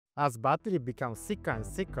As battery becomes thicker and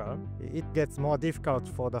thicker, it gets more difficult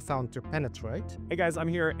for the sound to penetrate. Hey guys, I'm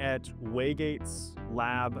here at Waygate's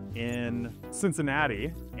lab in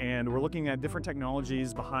Cincinnati, and we're looking at different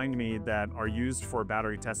technologies behind me that are used for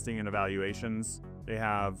battery testing and evaluations. They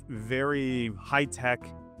have very high-tech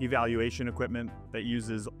evaluation equipment that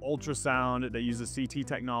uses ultrasound, that uses CT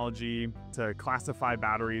technology to classify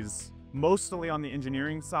batteries, mostly on the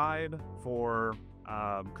engineering side for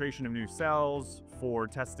creation of new cells, for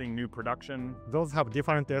testing new production. Those have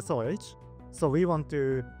different SOH. So we want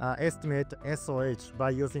to estimate SOH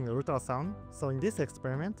by using ultrasound. So in this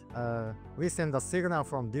experiment, we send a signal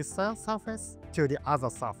from this surface to the other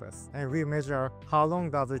surface, and we measure how long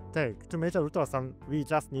does it take. To measure ultrasound, we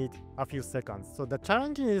just need a few seconds. So the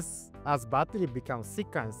challenge is, as battery becomes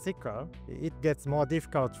thicker and thicker, it gets more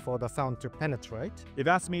difficult for the sound to penetrate. They've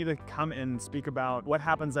asked me to come and speak about what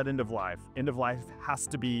happens at end of life. End of life has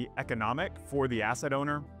to be economic for the asset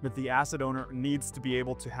owner, but the asset owner needs to be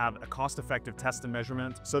able to have a cost-effective test and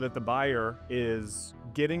measurement so that the buyer is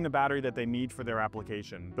getting the battery that they need for their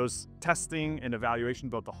application. Those testing and evaluation,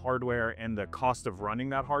 both the hardware and the cost of running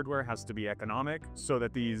that hardware, has to be economic so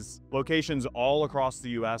that these locations all across the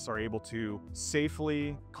US are able to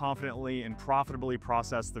safely, confidently, and profitably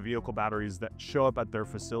process the vehicle batteries that show up at their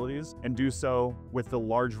facilities and do so with the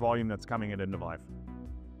large volume that's coming at end of life.